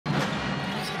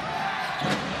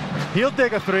He'll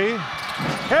take a three.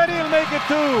 And he'll make it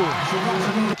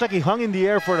two. Looks like he hung in the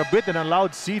air for a bit and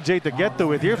allowed CJ to get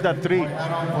to it. Here's that three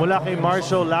mula kay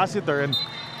Marcio Lassiter. And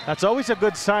that's always a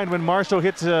good sign when Marcio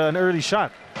hits an early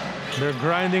shot. They're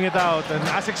grinding it out. And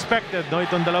as expected, no,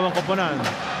 itong dalawang koponan.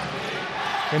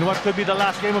 In what could be the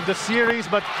last game of the series.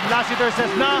 But Lassiter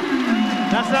says, nah,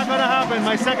 that's not going to happen.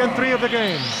 My second three of the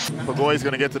game. Pagoy's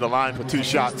going to get to the line for 2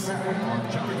 shots.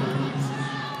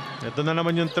 Ito na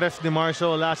naman yung tres ni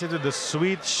Marcio Lassiter, the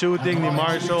sweet shooting ni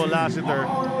Marcio Lassiter.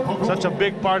 Such a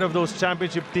big part of those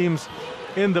championship teams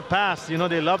in the past. You know,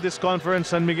 they love this conference.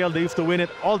 San Miguel, they used to win it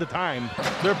all the time.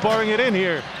 They're pouring it in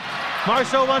here.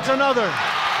 Marcio wants another.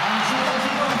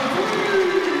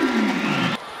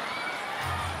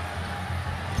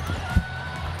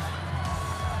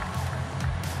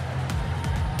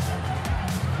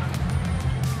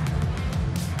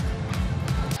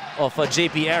 Of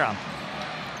JP Aram.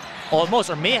 Almost,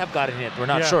 or may have gotten it. We're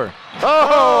not sure.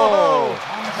 Oh!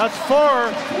 That's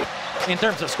 4. In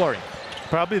terms of scoring.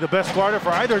 Probably the best quarter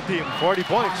for either team. 40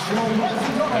 points.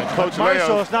 And Coach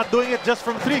Marcio is not doing it just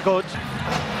from 3, Coach.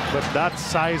 But that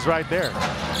size right there.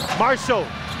 Marcio.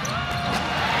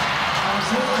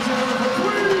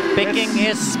 Picking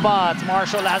his spots.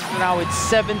 Marcio Lassiter now with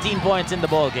 17 points in the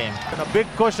ball game. And a big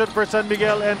cushion for San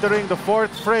Miguel entering the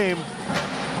 4th frame.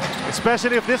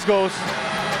 Especially if this goes.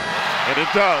 And it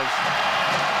does.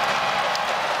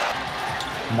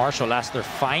 Marcio Lassiter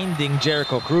finding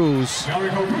Jericho Cruz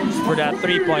for that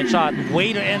 3-point shot.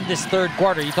 Way to end this 3rd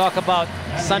quarter. You talk about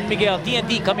San Miguel,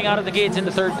 TNT coming out of the gates in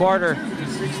the 3rd quarter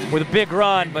with a big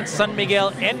run, but San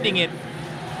Miguel ending it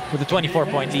with a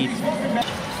 24-point lead.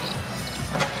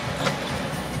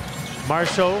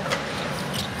 Marcio.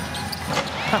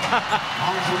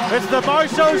 It's the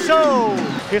Marcio show.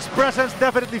 His presence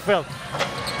definitely felt.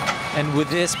 And with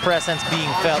his presence being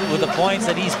felt, with the points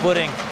that he's putting